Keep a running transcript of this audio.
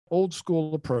old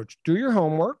school approach. Do your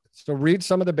homework. So read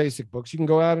some of the basic books. You can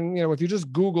go out and, if you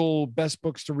just Google best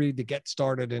books to read to get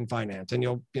started in finance,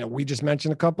 and we just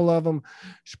mentioned a couple of them.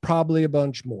 There's probably a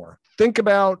bunch more. Think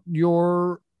about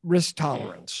your risk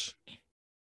tolerance.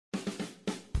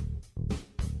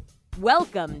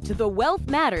 Welcome to the Wealth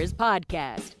Matters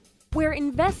podcast, where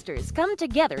investors come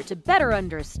together to better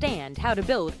understand how to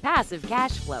build passive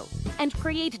cash flow and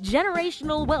create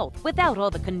generational wealth without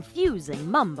all the confusing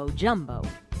mumbo jumbo.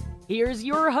 Here's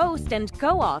your host and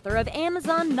co-author of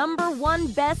Amazon #1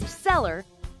 bestseller,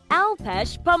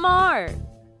 Alpesh Parmar.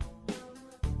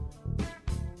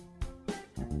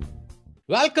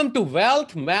 Welcome to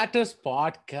Wealth Matters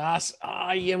podcast.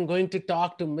 I am going to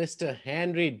talk to Mr.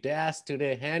 Henry Das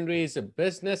today. Henry is a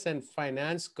business and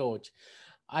finance coach.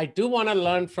 I do want to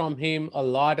learn from him a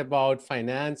lot about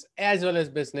finance as well as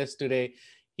business today.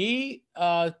 He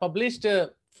published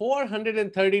a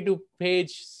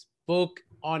 432-page book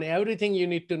on everything you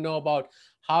need to know about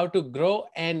how to grow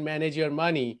and manage your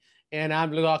money. And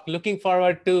I'm looking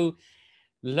forward to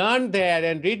learn that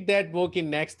and read that book in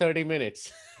next 30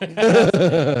 minutes.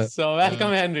 So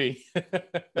welcome, Henry.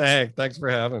 Hey, thanks for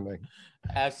having me.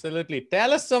 Absolutely.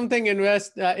 Tell us something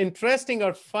interesting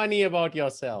or funny about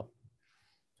yourself.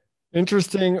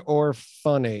 Interesting or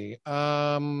funny?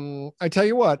 I tell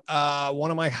you what, one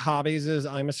of my hobbies is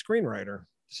I'm a screenwriter.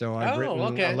 So I've written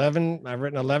 11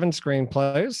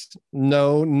 screenplays.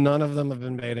 No, none of them have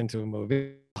been made into a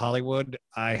movie. Hollywood,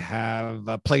 I have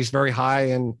placed very high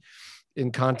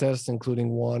in contests, including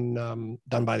one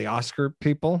done by the Oscar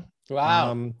people.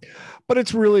 Wow. But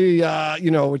it's really,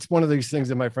 it's one of these things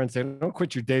that my friends say, don't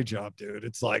quit your day job, dude.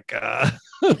 It's like,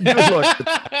 good luck.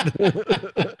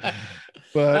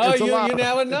 But you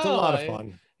never know. It's a lot of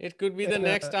fun. It could be the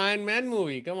next Iron Man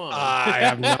movie. Come on. I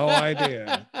have no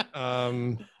idea.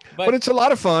 But it's a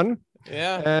lot of fun.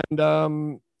 Yeah.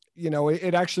 And,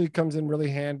 it actually comes in really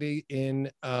handy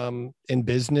in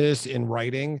business, in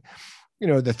writing. The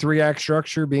 3-act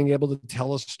structure, being able to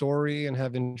tell a story and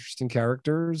have interesting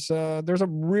characters. There's a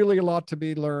lot to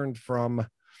be learned from,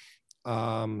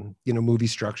 movie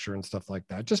structure and stuff like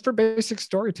that, just for basic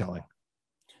storytelling.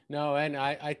 No, and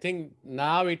I think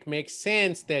now it makes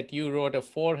sense that you wrote a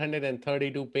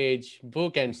 432-page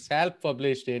book and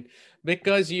self-published it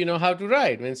because you know how to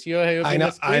write. Once I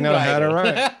know how to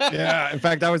write. Yeah. In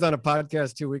fact, I was on a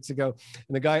podcast 2 weeks ago,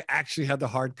 and the guy actually had the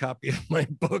hard copy of my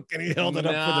book, and he held it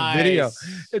up for the video.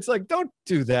 It's like, don't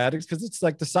do that, because it's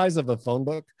like the size of a phone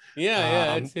book.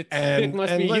 Yeah. It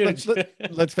must be huge.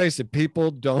 Let's face it, people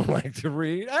don't like to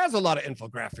read. It has a lot of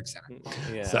infographics in it.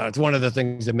 Yeah. So it's one of the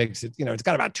things that makes it, it's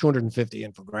got about 250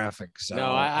 infographics. So,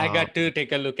 no, I got to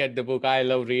take a look at the book. I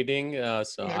love reading. I'm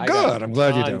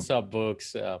glad you do. Tons of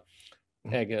books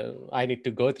I need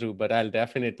to go through, but I'll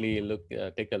definitely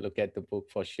take a look at the book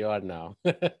for sure now.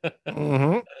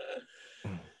 Mm-hmm.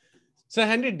 So,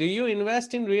 Henry, do you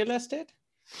invest in real estate?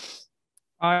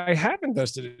 I have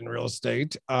invested in real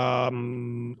estate.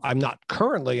 I'm not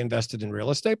currently invested in real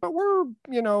estate, but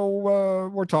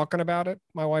we're talking about it.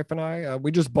 My wife and I,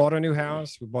 we just bought a new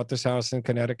house. We bought this house in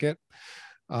Connecticut.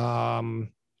 We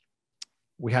hadn't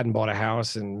bought a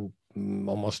house in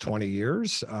almost 20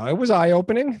 years. It was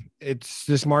eye-opening.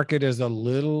 This market is a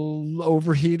little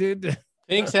overheated.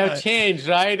 Things have changed,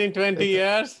 right, in 20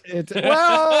 years?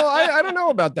 I don't know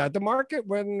about that. The market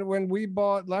when we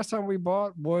bought, last time we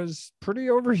bought, was pretty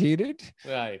overheated.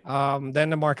 Right. Then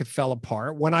the market fell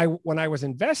apart. When I was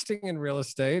investing in real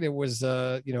estate, it was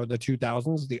the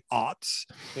 2000s, the aughts.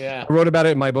 Yeah. I wrote about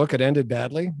it in my book. It ended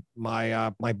badly.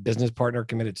 My business partner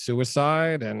committed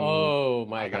suicide, and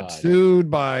got sued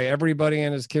by everybody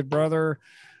and his kid brother.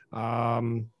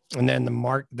 And then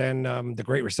the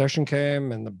Great Recession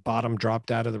came, and the bottom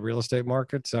dropped out of the real estate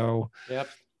market. So, yep.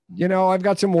 I've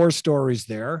got some more stories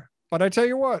there. But I tell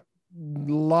you what,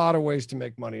 a lot of ways to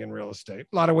make money in real estate,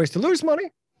 a lot of ways to lose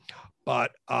money.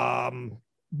 But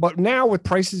now with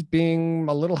prices being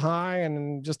a little high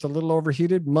and just a little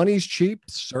overheated, money's cheap,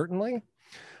 certainly.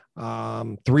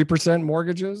 3%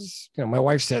 mortgages. My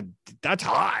wife said that's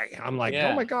high. I'm like,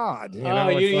 oh my God.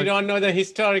 You don't know the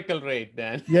historical rate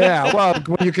then. Yeah. Well,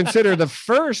 when you consider the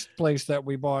first place that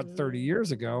we bought 30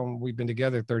 years ago, and we've been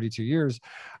together 32 years,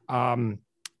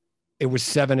 it was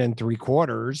 7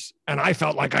 3/4. And I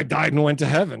felt like I died and went to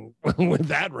heaven with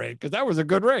that rate, because that was a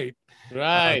good rate.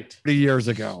 Right. 3 years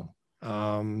ago.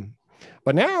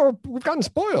 But now we've gotten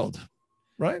spoiled.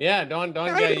 Right. Yeah. Don't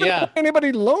get.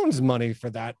 Anybody loans money for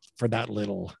that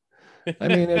little. I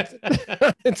mean,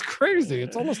 it's crazy.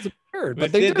 It's almost absurd.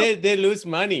 But they lose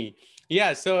money.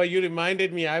 Yeah, so you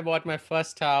reminded me, I bought my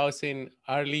first house in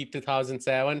early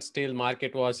 2007. Still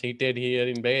market was heated here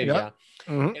in Bay Area. Yep.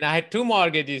 Mm-hmm. And I had two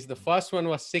mortgages. The first one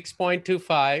was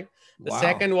 6.25. The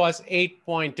second was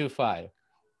 8.25.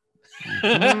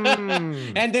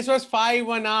 Mm-hmm. And this was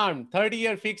 5-1 arm.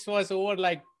 30-year fix was over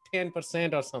like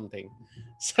 10% or something.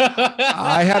 So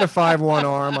I had a 5-1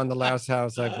 arm on the last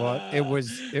house I bought. It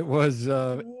was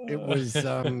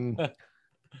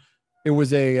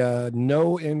a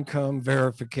no income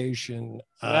verification.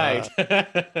 Right.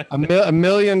 $1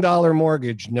 million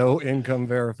mortgage, no income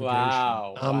verification.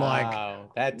 Wow. I'm wow.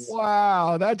 like,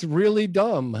 wow, that's really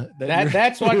dumb.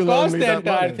 That's what caused the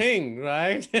entire thing,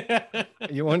 right?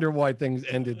 You wonder why things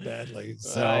ended badly.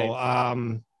 So,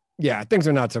 Right. Yeah, things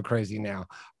are not so crazy now.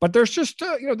 But there's just,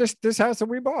 this house that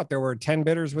we bought, there were 10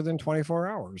 bidders within 24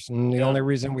 hours. And the only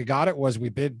reason we got it was we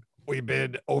bid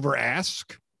over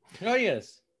ask. Oh,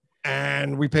 yes.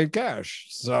 And we paid cash.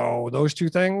 So those two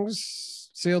things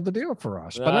sealed the deal for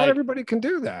us. Right. But not everybody can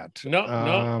do that.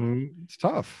 No. It's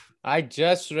tough. I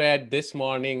just read this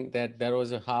morning that there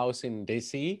was a house in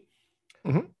DC.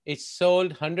 Mm-hmm. It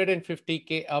sold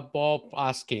 150K above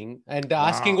asking. And the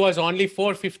asking was only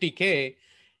 450K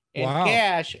in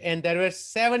cash. And there were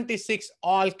 76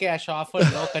 all cash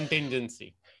offers, no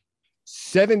contingency.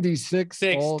 76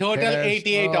 total cash.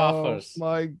 88 offers.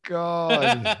 My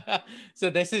God. So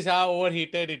this is how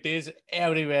overheated it is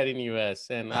everywhere in US.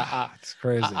 And it's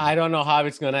crazy. I don't know how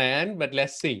it's going to end, but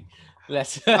let's see.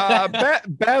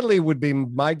 Badly would be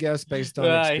my guess based on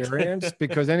experience,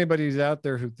 because anybody who's out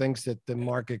there who thinks that the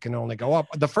market can only go up.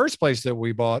 The first place that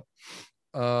we bought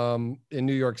in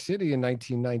New York City in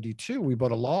 1992, we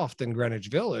bought a loft in Greenwich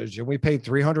Village, and we paid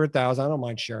 $300,000. I don't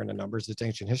mind sharing the numbers; it's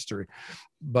ancient history,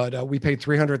 but we paid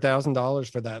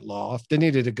 $300,000 for that loft. It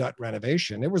needed a gut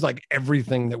renovation. It was like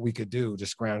everything that we could do to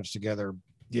scrounge together,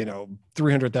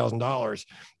 $300,000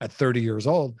 at 30 years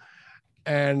old.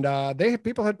 And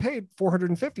people had paid $450,000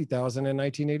 in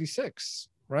 1986.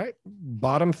 Right,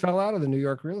 bottom fell out of the New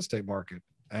York real estate market,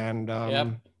 and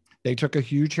they took a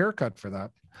huge haircut for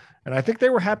that. And I think they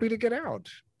were happy to get out.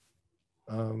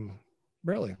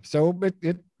 Really. So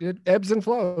it ebbs and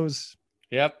flows.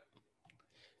 Yep.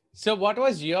 So what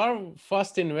was your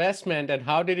first investment and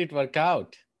how did it work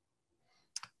out?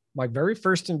 My very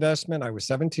first investment, I was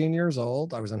 17 years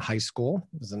old. I was in high school.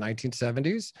 It was the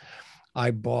 1970s. I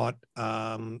bought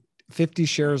 50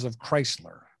 shares of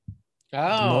Chrysler.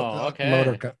 Oh,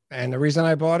 okay. And the reason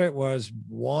I bought it was,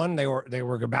 one, they were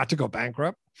about to go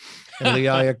bankrupt, and Lee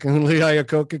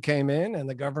Iacocca came in, and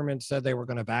the government said they were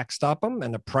going to backstop them,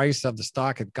 and the price of the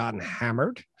stock had gotten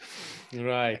hammered.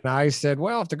 Right. And I said,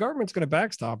 well, if the government's going to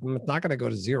backstop them, it's not going to go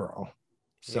to zero.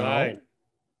 So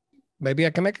maybe I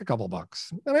can make a couple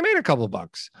bucks. And I made a couple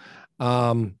bucks.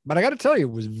 But I got to tell you,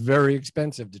 it was very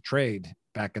expensive to trade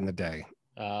back in the day.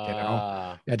 You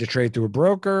had to trade through a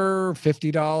broker,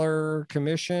 $50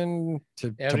 commission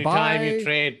to buy. Every time you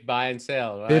trade, buy and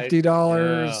sell, right?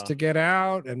 $50 to get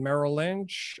out, and Merrill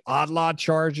Lynch, odd lot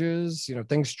charges,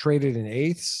 things traded in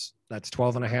eighths. That's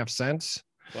 12.5 cents.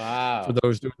 Wow. For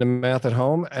those doing the math at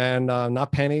home, and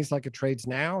not pennies like it trades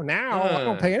now. Now I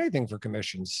don't pay anything for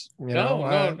commissions.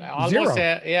 Almost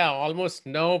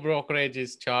no brokerage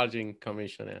is charging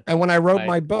commission. And when I wrote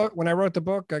the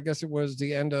book, I guess it was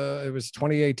it was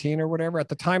 2018 or whatever. At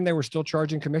the time, they were still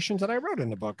charging commissions, and I wrote in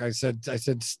the book. I said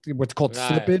what's called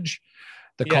slippage.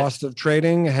 The cost of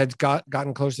trading had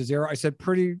gotten close to zero. I said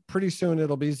pretty soon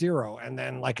it'll be zero, and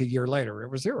then like a year later,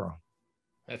 it was zero.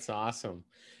 That's awesome.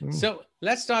 So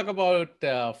let's talk about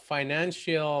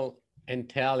financial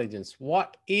intelligence.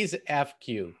 What is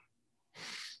FQ?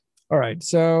 All right.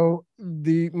 So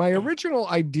my original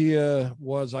idea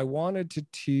was I wanted to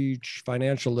teach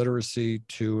financial literacy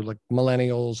to like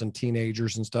millennials and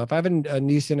teenagers and stuff. I have a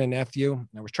niece and a nephew.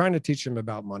 I was trying to teach them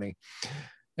about money,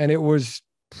 and it was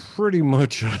pretty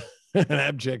much an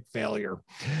abject failure.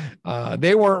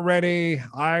 They weren't ready.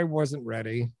 I wasn't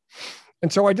ready.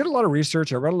 And so I did a lot of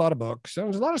research. I read a lot of books. And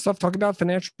there's a lot of stuff talking about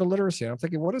financial literacy. I'm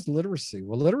thinking, what is literacy?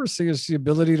 Well, literacy is the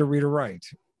ability to read or write.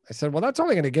 I said, well, that's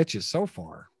only going to get you so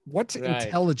far. What's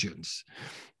intelligence?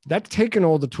 That's taking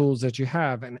all the tools that you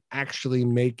have and actually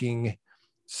making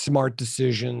smart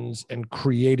decisions and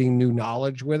creating new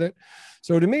knowledge with it.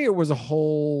 So to me, it was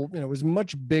it was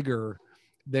much bigger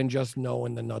than just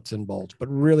knowing the nuts and bolts, but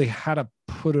really how to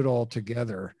put it all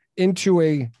together into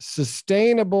a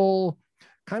sustainable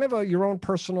kind of your own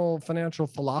personal financial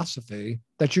philosophy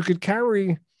that you could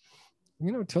carry,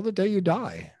 till the day you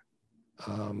die.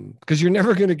 Because you're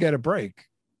never going to get a break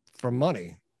from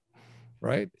money,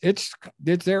 right? It's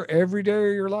there every day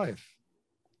of your life.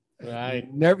 Right.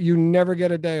 You never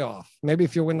get a day off. Maybe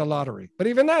if you win the lottery, but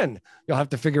even then, you'll have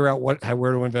to figure out where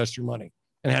to invest your money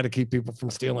and how to keep people from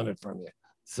stealing it from you.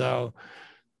 So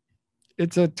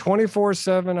it's a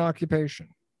 24/7 occupation.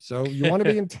 So you want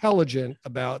to be intelligent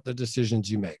about the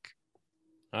decisions you make.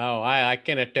 Oh, I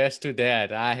can attest to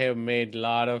that. I have made a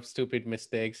lot of stupid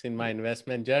mistakes in my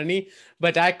investment journey,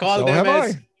 but I call them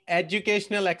as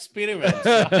educational experiments.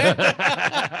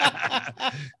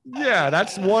 Yeah,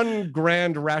 that's one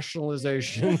grand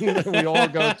rationalization that we all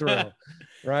go through,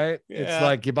 right? Yeah. It's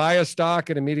like you buy a stock,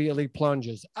 it immediately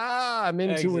plunges. I'm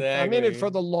into it. I'm in it for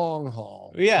the long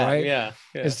haul. Yeah, right? Yeah.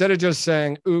 Instead of just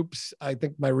saying, oops, I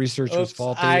think my research was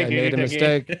faulty. I made a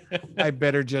mistake. I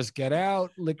better just get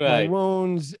out, lick my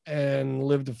wounds, and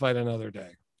live to fight another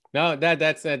day. No,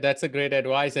 that's a great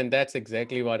advice. And that's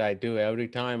exactly what I do. Every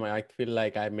time I feel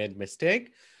like I made a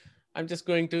mistake, I'm just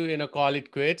going to, call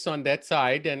it quits on that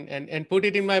side and put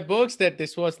it in my books that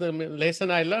this was the lesson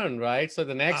I learned, right? So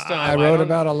the next time I wrote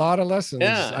about a lot of lessons.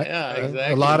 Yeah,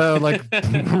 exactly. A lot of like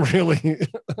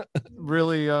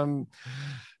really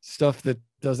stuff that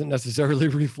doesn't necessarily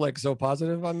reflect so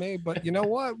positive on me, but you know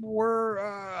what?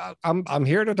 I'm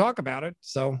here to talk about it.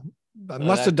 So I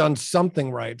must have done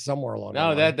something right somewhere along the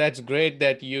line. No, that's great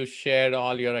that you shared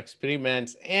all your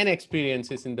experiments and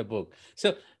experiences in the book.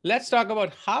 So let's talk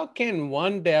about how can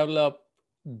one develop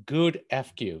good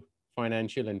FQ,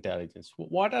 financial intelligence.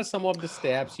 What are some of the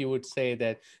steps you would say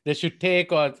that they should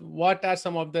take, or what are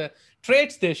some of the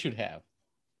traits they should have?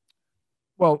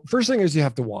 Well, first thing is you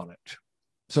have to want it.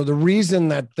 So the reason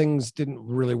that things didn't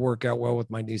really work out well with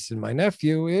my niece and my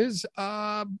nephew is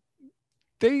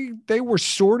they were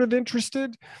sort of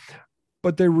interested,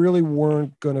 but they really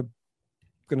weren't gonna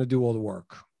do all the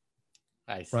work.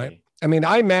 I see. Right. I mean,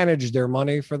 I managed their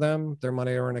money for them. Their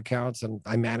money are in accounts, and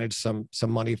I managed some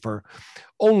money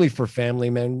only for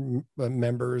family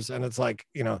members. And it's like,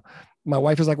 my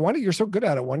wife is like, "Why you're so good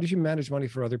at it? Why did you manage money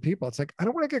for other people?" It's like, I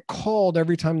don't want to get called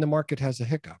every time the market has a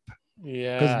hiccup.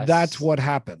 Yeah, because that's what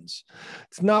happens.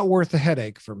 It's not worth the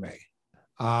headache for me.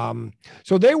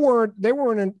 So they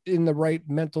weren't in the right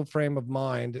mental frame of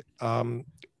mind to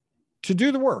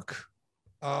do the work.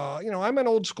 I'm an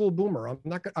old school boomer.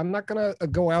 I'm not going to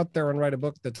go out there and write a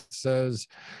book that says,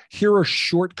 here are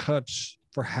shortcuts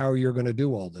for how you're going to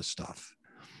do all this stuff.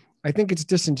 I think it's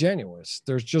disingenuous.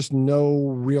 There's just no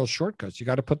real shortcuts. You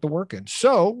got to put the work in.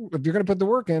 So if you're going to put the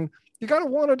work in, you got to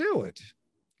want to do it.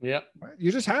 Yeah.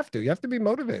 You just have to. You have to be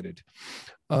motivated.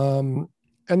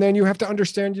 And then you have to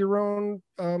understand your own,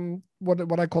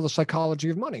 what I call the psychology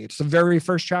of money. It's the very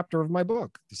first chapter of my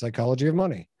book, The Psychology of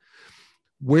Money.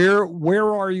 Where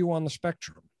are you on the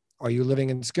spectrum? Are you living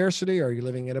in scarcity? Are you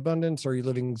living in abundance? Are you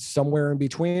living somewhere in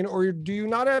between? Or do you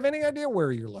not have any idea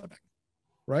where you're living?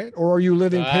 Right? Or are you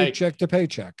living paycheck to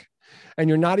paycheck and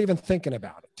you're not even thinking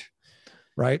about it?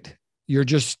 Right? You're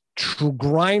just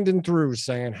grinding through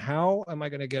saying, how am I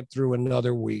going to get through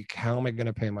another week? How am I going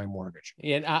to pay my mortgage?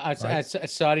 Yeah,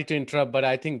 sorry to interrupt, but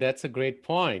I think that's a great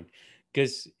point,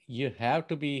 because you have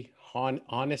to be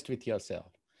honest with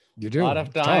yourself. You do. A lot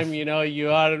of time, you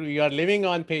are living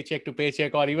on paycheck to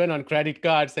paycheck or even on credit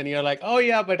cards, and you're like, oh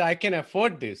yeah, but I can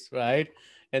afford this, right?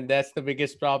 And that's the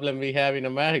biggest problem we have in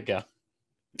America.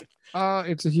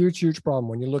 It's a huge problem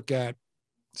when you look at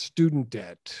student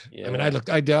debt. Yeah. I mean,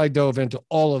 I dove into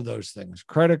all of those things: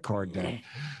 credit card debt,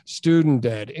 student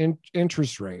debt,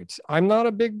 interest rates. I'm not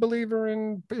a big believer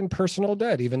in personal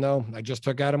debt, even though I just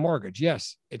took out a mortgage.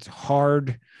 Yes, it's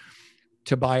hard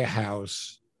to buy a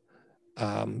house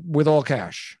with all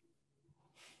cash,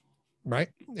 right?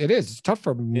 It is. It's tough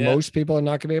for most people are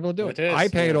not going to be able to do it. I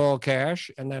paid all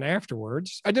cash, and then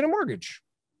afterwards I did a mortgage.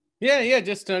 Yeah,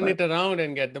 just turn it around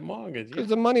and get the mortgage. Because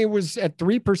the money was at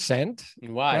 3%.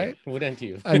 Why right? Wouldn't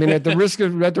you? I mean, at the risk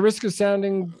of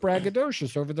sounding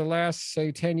braggadocious, over the last,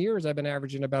 say, 10 years, I've been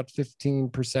averaging about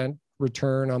 15%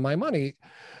 return on my money.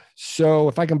 So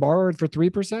if I can borrow it for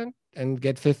 3% and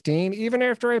get 15, even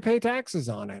after I pay taxes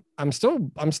on it, I'm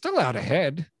still out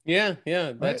ahead. Yeah.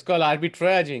 That's called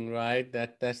arbitraging, right?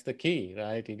 That's the key,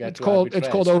 right? You got it's called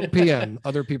OPM,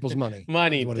 other people's money.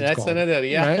 That's another,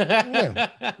 yeah.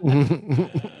 Right?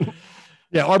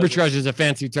 Yeah, arbitrage is a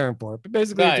fancy term for it, but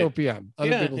basically it's OPM,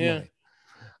 other people's money.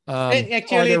 And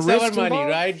actually, it's our money,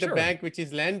 right? Sure. The bank which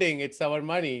is lending, it's our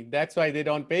money. That's why they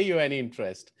don't pay you any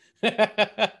interest. Yeah,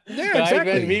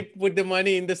 exactly. When we put the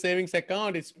money in the savings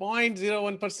account, it's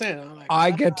 0.01%. Like,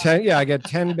 I get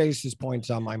 10 basis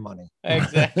points on my money.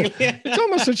 Exactly. It's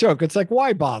almost a joke. It's like,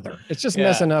 why bother? It's just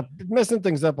messing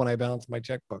things up when I balance my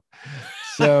checkbook.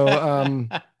 So,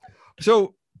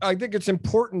 so I think it's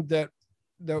important that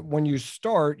when you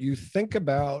start, you think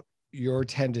about your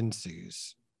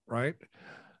tendencies, right?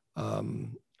 Are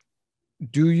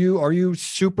you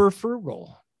super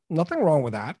frugal? Nothing wrong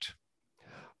with that.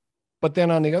 But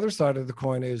then on the other side of the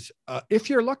coin is, if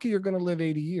you're lucky, you're going to live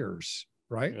 80 years,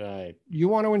 right? Right. You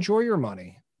want to enjoy your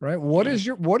money, right? What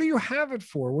do you have it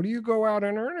for? What do you go out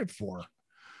and earn it for?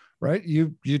 Right?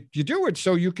 You do it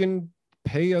so you can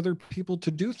pay other people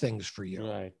to do things for you.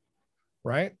 Right.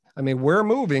 Right. I mean, we're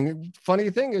moving.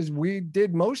 Funny thing is, we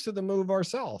did most of the move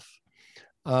ourselves.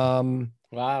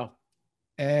 Wow.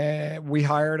 And we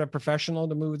hired a professional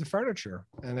to move the furniture,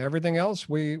 and everything else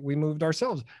we moved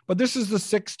ourselves. But this is the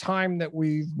 6th time that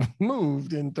we've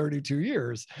moved in 32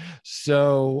 years.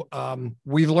 So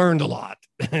we've learned a lot.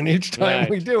 And each time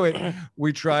we do it,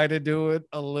 we try to do it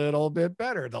a little bit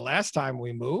better. The last time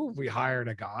we moved, we hired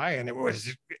a guy, and it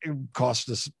cost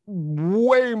us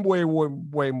way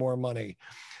more money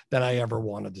than I ever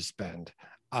wanted to spend.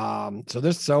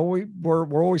 So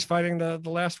we're always fighting the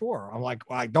last war. I'm like,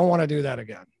 well, I don't want to do that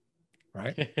again.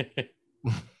 Right.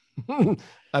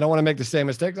 I don't want to make the same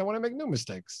mistakes. I want to make new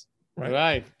mistakes.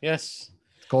 Right. Yes.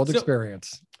 It's called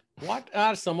experience. What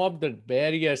are some of the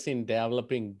barriers in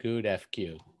developing good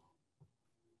FQ?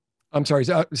 I'm sorry.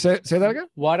 Say that again.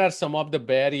 What are some of the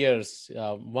barriers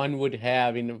one would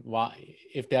have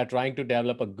if they are trying to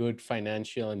develop a good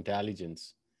financial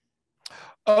intelligence?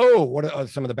 Oh, what are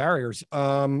some of the barriers?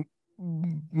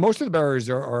 Most of the barriers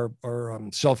are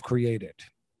self-created,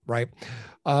 right?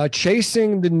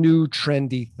 Chasing the new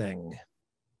trendy thing,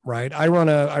 right? I run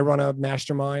a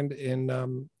mastermind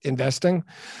in investing.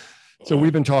 So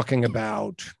we've been talking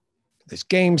about this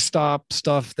GameStop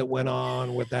stuff that went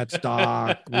on with that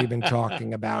stock. We've been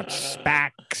talking about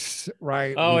SPACs,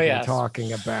 right? We've been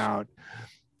talking about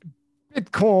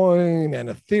Bitcoin and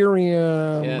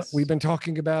Ethereum. Yes. We've been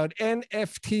talking about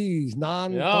NFTs,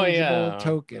 non-fungible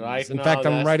tokens. Right. In fact,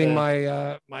 I'm writing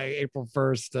my April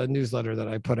 1st newsletter that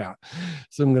I put out.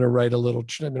 So I'm going to write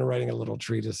I've been writing a little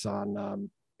treatise on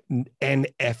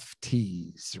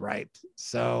NFTs, right?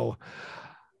 So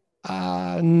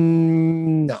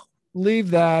no,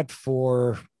 leave that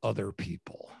for other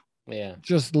people. Yeah.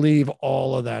 Just leave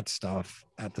all of that stuff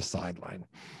at the sideline.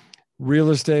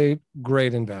 Real estate,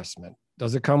 great investment.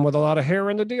 Does it come with a lot of hair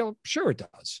in the deal? Sure it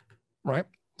does, right?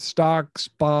 Stocks,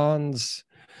 bonds,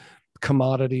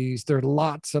 commodities. There are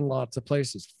lots and lots of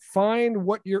places. Find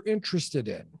what you're interested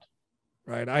in,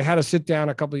 right? I had to sit down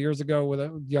a couple of years ago with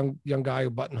a young guy who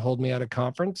buttonholed me at a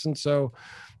conference. And so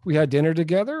we had dinner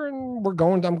together, and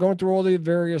I'm going through all the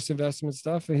various investment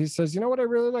stuff. And he says, you know what? I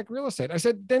really like real estate. I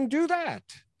said, then do that,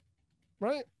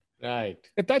 right? Right.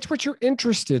 If that's what you're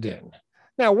interested in.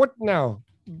 Now,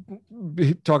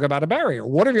 talk about a barrier.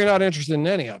 What if you're not interested in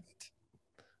any of it,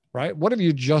 right? What if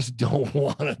you just don't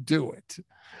want to do it?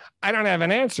 I don't have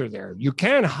an answer there. You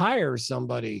can hire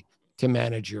somebody to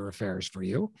manage your affairs for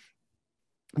you,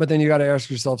 but then you got to ask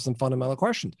yourself some fundamental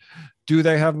questions. Do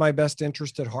they have my best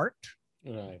interest at heart?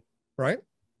 Right. Right?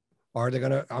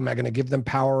 Am I going to give them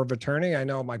power of attorney? I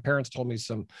know my parents told me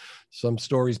some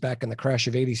stories back in the crash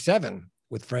of 87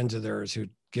 with friends of theirs who'd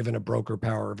given a broker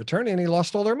power of attorney, and he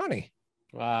lost all their money.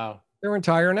 Wow. Their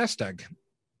entire nest egg.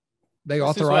 They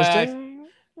authorized it.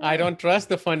 I don't trust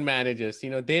the fund managers.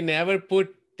 They never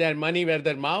put their money where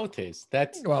their mouth is.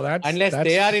 Unless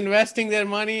they are investing their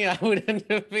money, I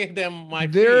wouldn't pay them my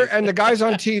fees. And the guys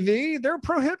on TV, they're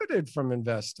prohibited from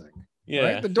investing.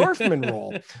 Yeah. Right? The Dorfman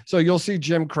rule. So you'll see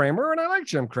Jim Cramer, and I like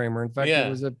Jim Cramer. In fact,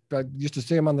 I used to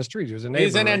see him on the street. He was a neighbor.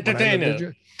 He's an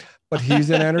entertainer. But he's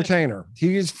an entertainer.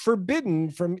 He is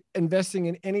forbidden from investing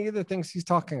in any of the things he's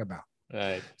talking about.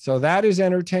 Right. So that is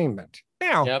entertainment.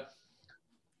 Now,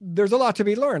 there's a lot to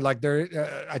be learned. Like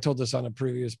I told this on a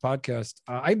previous podcast.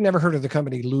 I'd never heard of the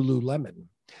company Lululemon.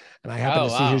 And I happened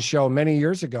to see his show many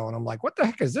years ago. And I'm like, what the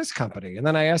heck is this company? And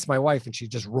then I asked my wife, and she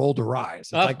just rolled her eyes.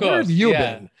 It's like, where have you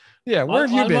been? Yeah, where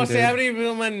have you been? Almost every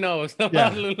woman knows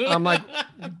about Lululemon. I'm like,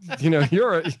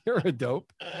 you're a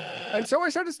dope. And so I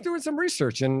started doing some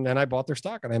research, and I bought their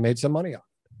stock, and I made some money on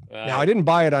it. Now, I didn't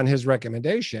buy it on his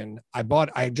recommendation. I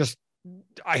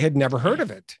had never heard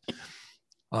of it.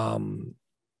 And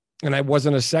I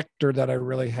wasn't a sector that I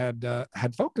really had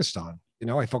focused on.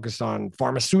 I focused on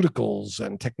pharmaceuticals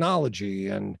and technology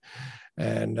and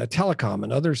telecom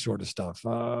and other sort of stuff.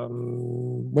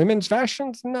 Women's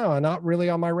fashions, no, not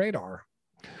really on my radar.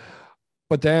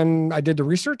 But then I did the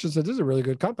research and said, this is a really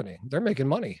good company. They're making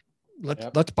money.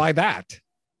 Let's buy that.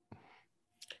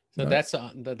 So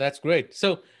that's great.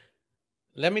 So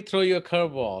let me throw you a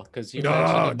curveball, because you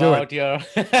mentioned about your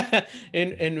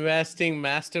investing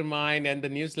mastermind and the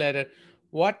newsletter.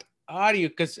 What are you?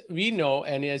 Because we know,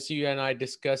 and as you and I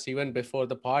discussed even before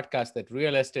the podcast, that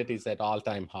real estate is at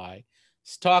all-time high.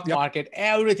 stock market,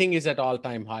 everything is at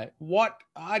all-time high. What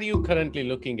are you currently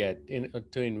looking at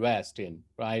to invest in,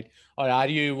 right? Or are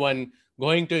you even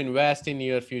going to invest in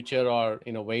your future, or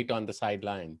wait on the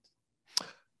sidelines?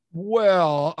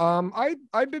 Well,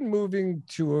 I've been moving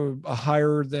to a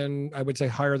higher than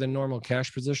normal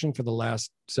cash position for the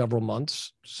last several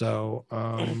months. So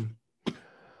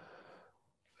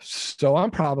so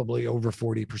I'm probably over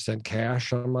 40%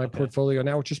 cash on my portfolio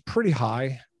now, which is pretty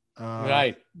high.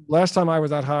 Right. Last time I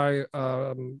was that high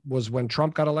was when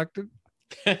Trump got elected.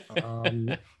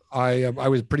 I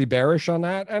was pretty bearish on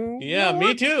that, and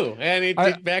me too. And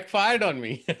it backfired on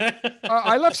me.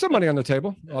 I left some money on the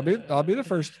table. I'll be the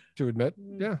first to admit.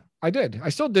 Yeah, I did. I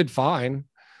still did fine.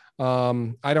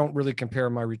 I don't really compare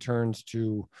my returns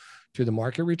to the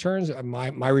market returns.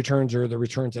 My returns are the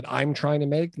returns that I'm trying to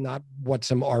make, not what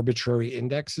some arbitrary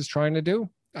index is trying to do.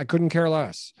 I couldn't care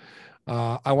less.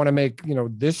 I want to make,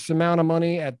 this amount of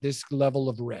money at this level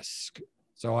of risk.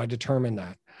 So I determine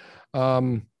that.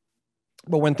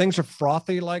 But when things are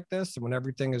frothy like this, and when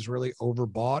everything is really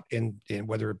overbought in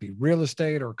whether it be real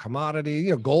estate or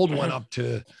commodity, gold went up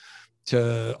to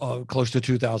close to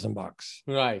 $2,000.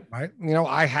 Right.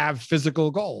 I have physical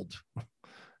gold.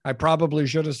 I probably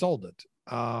should have sold it.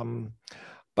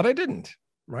 But I didn't,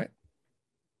 right?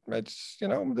 It's,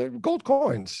 the gold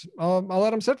coins. I'll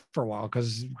let them sit for a while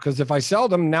because if I sell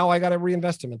them, now I got to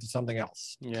reinvest them into something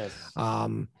else. Yes.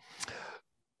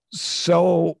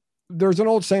 So there's an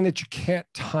old saying that you can't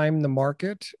time the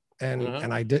market.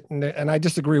 And I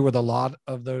disagree with a lot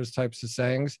of those types of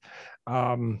sayings.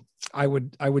 I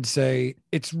would say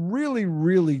it's really,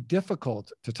 really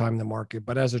difficult to time the market,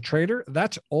 but as a trader,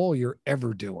 that's all you're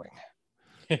ever doing,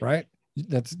 right?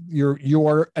 That's you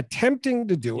are attempting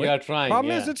to do it. You're trying.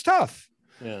 Problem is it's tough.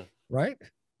 Yeah. Right.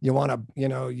 You want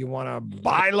to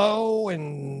buy low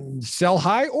and sell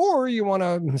high, or you want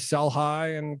to sell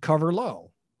high and cover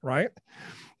low, right?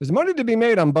 There's money to be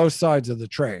made on both sides of the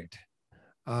trade.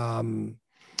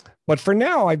 But for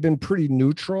now, I've been pretty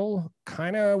neutral,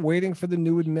 kind of waiting for the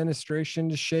new administration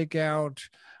to shake out,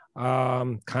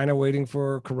 kind of waiting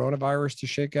for coronavirus to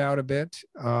shake out a bit.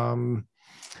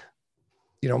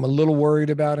 I'm a little worried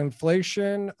about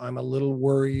inflation. I'm a little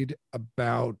worried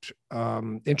about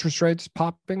interest rates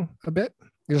popping a bit.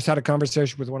 I just had a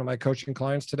conversation with one of my coaching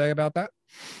clients today about that.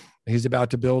 He's about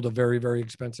to build a very, very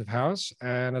expensive house.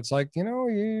 And it's like,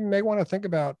 you may want to think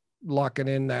about locking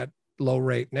in that low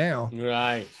rate now.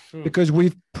 Right. Because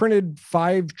we've printed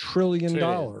 $5 trillion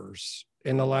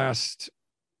in the last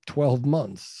 12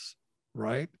 months,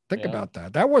 right? Think about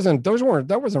that. That wasn't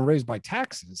raised by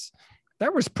taxes.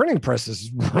 That was printing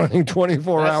presses running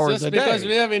 24 hours a day. Because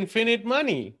we have infinite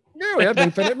money. Yeah, we have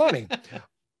infinite money.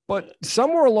 But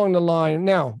somewhere along the line,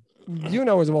 now,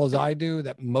 as well as I do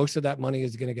that most of that money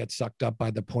is going to get sucked up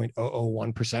by the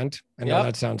 0.001%. I know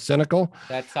that sounds cynical.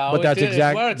 That's how but that's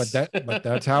exactly it works. But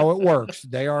that's how it works.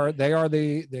 They are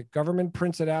the government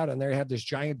prints it out and they have this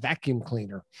giant vacuum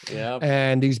cleaner. Yeah.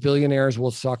 And these billionaires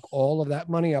will suck all of that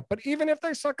money up. But even if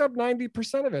they suck up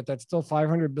 90% of it, that's still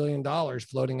 $500 billion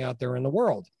floating out there in the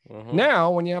world.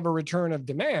 Now, when you have a return of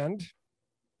demand,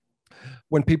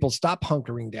 when people stop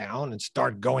hunkering down and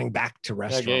start going back to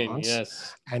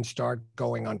restaurants and start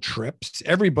going on trips,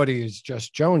 everybody is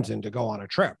just jonesing to go on a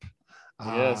trip.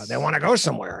 They want to go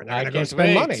somewhere and they're going to go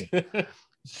spend money.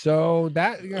 So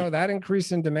that, that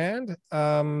increase in demand,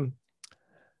 that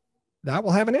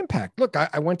will have an impact. Look,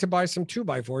 I went to buy some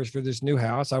 2x4s for this new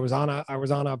house. I was on a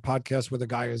podcast with a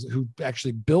guy who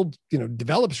actually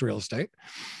develops real estate.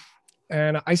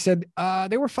 And I said,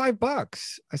 they were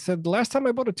 $5. I said, the last time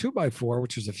I bought a 2x4,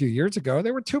 which was a few years ago,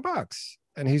 they were $2.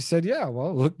 And he said, yeah,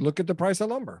 well, look at the price of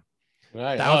lumber.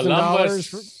 Right.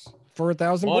 $1,000 for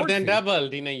 1,000 more than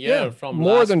doubled in a year from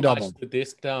more than doubled to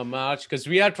this March, because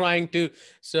we are trying to.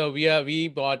 So we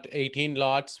bought 18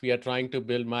 lots. We are trying to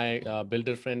build. My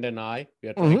builder friend and I, we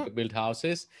are trying to build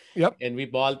houses. Yep. And we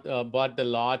bought the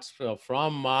lots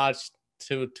from March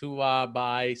to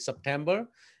by September.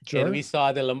 Sure. And we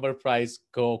saw the lumber price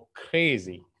go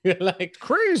crazy. Like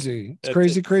crazy.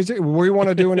 It's crazy. We want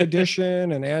to do an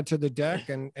addition and add to the deck.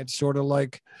 And it's sort of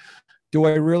like, do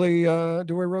I really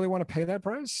want to pay that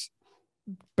price?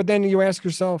 But then you ask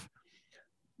yourself,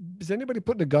 is anybody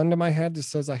putting a gun to my head that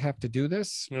says I have to do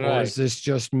this? Right. Or is this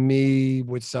just me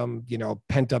with some,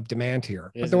 pent up demand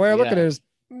here? But the way I look at it is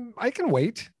I can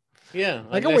wait. Yeah.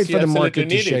 I can wait for the market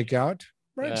to shake out.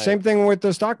 Right. Same thing with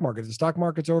the stock market. If the stock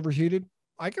market's overheated,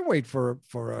 I can wait for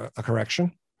a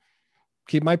correction,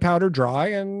 keep my powder dry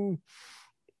and,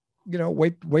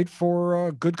 wait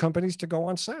for good companies to go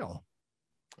on sale.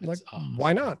 Like,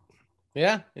 why not?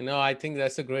 Yeah, I think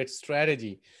that's a great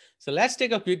strategy. So let's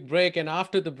take a quick break. And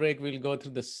after the break, we'll go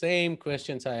through the same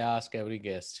questions I ask every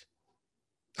guest.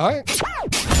 All right.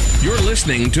 You're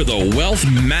listening to the Wealth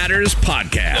Matters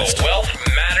Podcast. The Wealth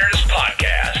Matters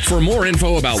Podcast. For more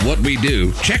info about what we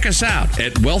do, check us out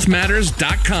at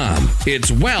wealthmatters.com.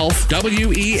 It's wealth,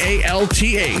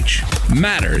 WEALTH,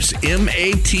 matters, MATRS.com.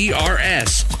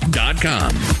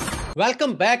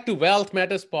 Welcome back to Wealth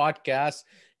Matters Podcast.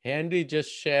 Henry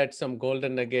just shared some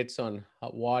golden nuggets on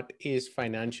what is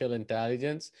financial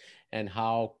intelligence and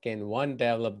how can one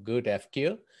develop good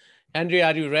FQ. Henry,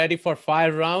 are you ready for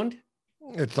fire round?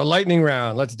 It's the lightning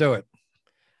round. Let's do it.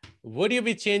 Would you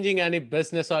be changing any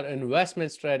business or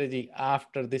investment strategy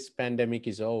after this pandemic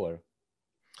is over?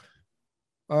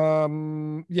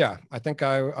 Yeah, I think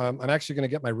I'm actually going to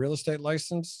get my real estate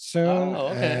license soon. Oh,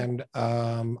 okay. And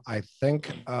I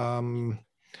think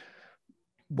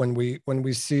when we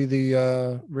see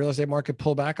the real estate market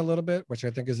pull back a little bit, which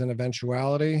I think is an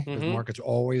eventuality, because markets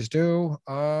always do,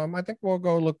 I think we'll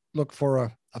go look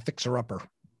for a fixer-upper,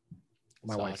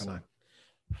 my wife and I.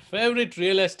 Favorite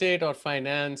real estate or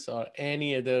finance or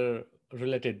any other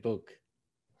related book?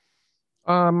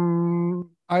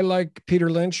 I like Peter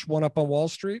Lynch, One Up on Wall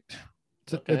Street.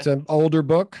 It's an older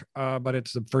book, but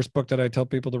it's the first book that I tell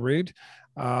people to read.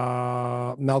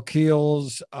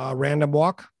 Malkiel's Random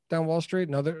Walk Down Wall Street,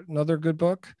 another good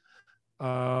book.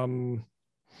 Real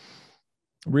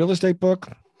estate book,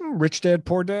 Rich Dad,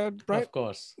 Poor Dad, right? Of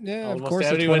course. Yeah, almost of course.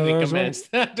 Everyone recommends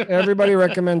that. Everybody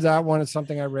recommends that one. It's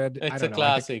something I read. It's a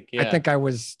classic. I think I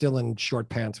was still in short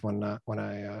pants when I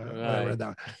read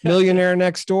that. Millionaire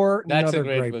Next Door. That's another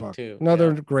a great book too.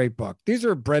 Another great book. These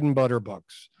are bread and butter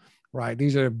books, right?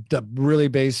 These are the really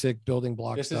basic building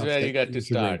blocks. This is where you got to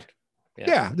start.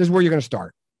 Yeah, this is where you're going to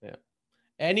start. Yeah.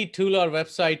 Any tool or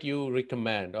website you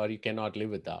recommend or you cannot live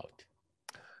without?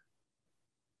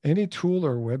 Any tool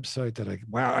or website that I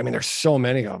mean, there's so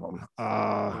many of them.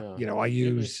 I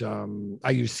use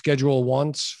Schedule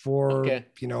Once for,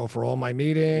 for all my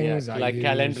meetings. Yeah, like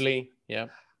Calendly. Yeah.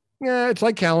 Yeah, it's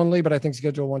like Calendly, but I think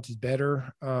Schedule Once is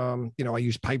better. I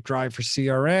use Pipedrive for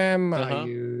CRM.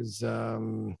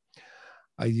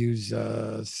 I use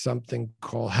something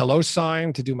called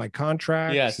HelloSign to do my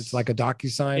contracts. Yes. It's like a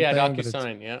DocuSign thing.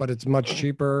 DocuSign, but it's much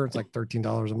cheaper. It's like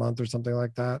 $13 a month or something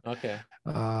like that. Okay.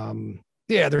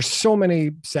 Yeah, there's so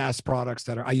many SaaS products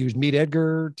I use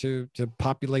MeetEdgar to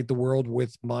populate the world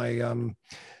with my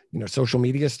social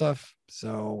media stuff.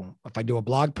 So if I do a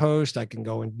blog post, I can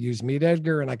go and use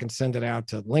MeetEdgar and I can send it out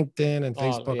to LinkedIn and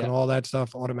Facebook and all that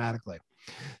stuff automatically.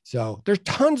 So there's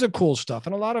tons of cool stuff.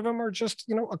 And a lot of them are just,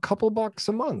 a couple bucks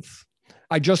a month.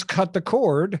 I just cut the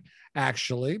cord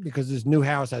actually, because this new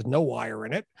house has no wire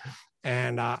in it.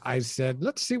 And I said,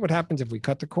 let's see what happens if we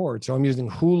cut the cord. So I'm using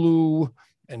Hulu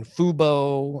and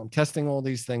Fubo. I'm testing all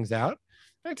these things out.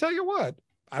 And I tell you what,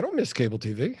 I don't miss cable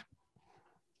TV.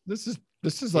 This is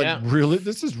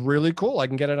really cool. I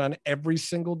can get it on every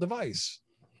single device.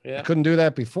 Yeah. I couldn't do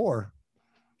that before.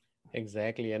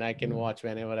 Exactly. And I can watch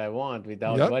whenever I want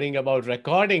without worrying about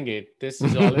recording it. This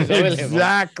is always available.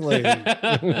 Exactly.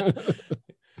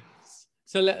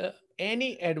 So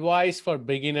any advice for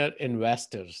beginner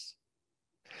investors?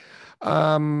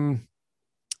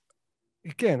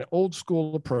 Again, old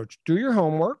school approach. Do your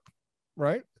homework,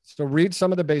 right? So read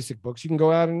some of the basic books. You can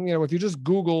go out and, if you just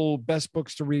Google best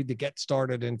books to read to get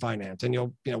started in finance,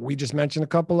 and we just mentioned a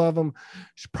couple of them.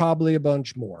 There's probably a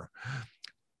bunch more.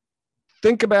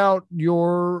 Think about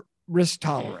your risk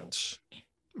tolerance,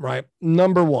 right?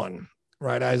 Number one,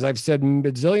 right? As I've said a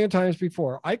bazillion times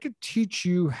before, I could teach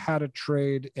you how to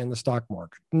trade in the stock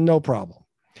market. No problem.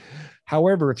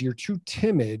 However, if you're too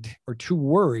timid or too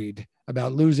worried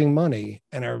about losing money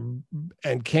and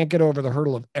can't get over the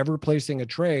hurdle of ever placing a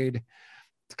trade,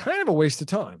 it's kind of a waste of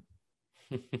time,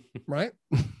 right?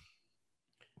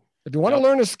 If you want to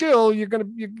learn a skill, you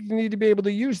need to be able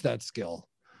to use that skill.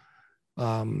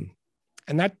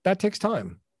 And that takes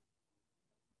time.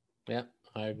 Yeah,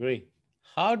 I agree.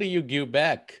 How do you give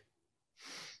back?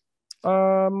 We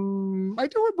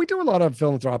do a lot of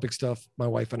philanthropic stuff, my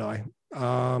wife and I.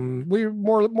 We're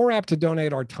more apt to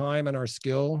donate our time and our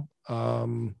skill.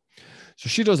 So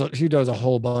she does a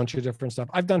whole bunch of different stuff.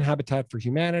 I've done Habitat for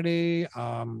Humanity.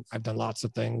 I've done lots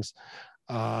of things.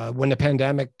 When the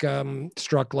pandemic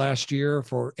struck last year,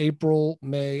 for April,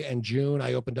 May, and June,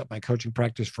 I opened up my coaching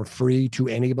practice for free to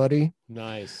anybody.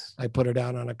 Nice. I put it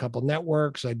out on a couple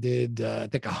networks. I did, I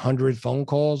think 100 phone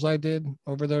calls I did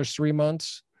over those 3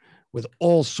 months with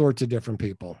all sorts of different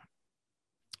people.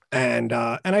 And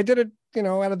I did it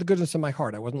out of the goodness of my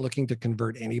heart. I wasn't looking to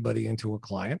convert anybody into a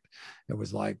client. It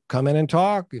was like, come in and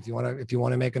talk. If you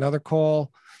want to make another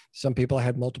call. Some people I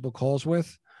had multiple calls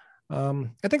with.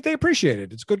 I think they appreciate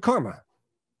it. It's good karma.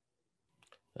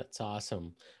 That's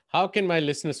awesome. How can my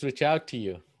listeners reach out to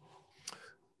you?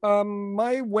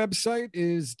 My website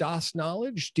is DAAS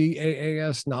Knowledge,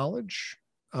 DAAS Knowledge.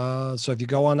 So if you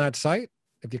go on that site,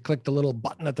 if you click the little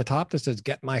button at the top that says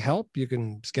Get My Help, you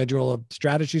can schedule a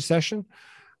strategy session.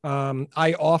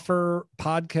 I offer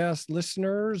podcast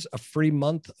listeners a free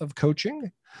month of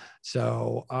coaching.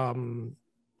 So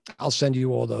I'll send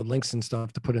you all the links and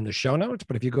stuff to put in the show notes.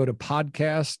 But if you go to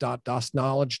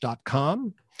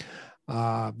podcast.dasknowledge.com,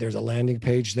 there's a landing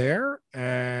page there,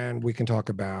 and we can talk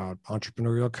about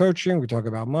entrepreneurial coaching. We talk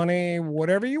about money,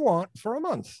 whatever you want for a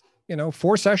month.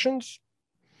 4 sessions,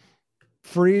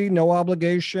 free, no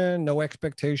obligation, no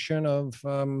expectation of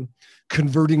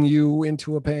converting you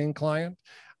into a paying client.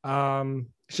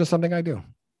 It's just something I do.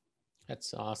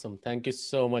 That's awesome. Thank you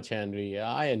so much, Henry.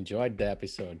 I enjoyed the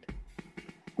episode.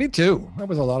 Me too. That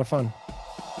was a lot of fun.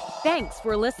 Thanks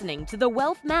for listening to the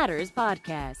Wealth Matters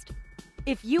podcast.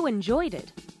 If you enjoyed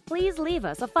it, please leave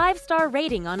us a 5-star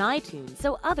rating on iTunes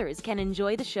so others can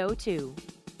enjoy the show too.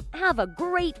 Have a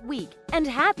great week and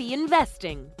happy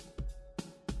investing.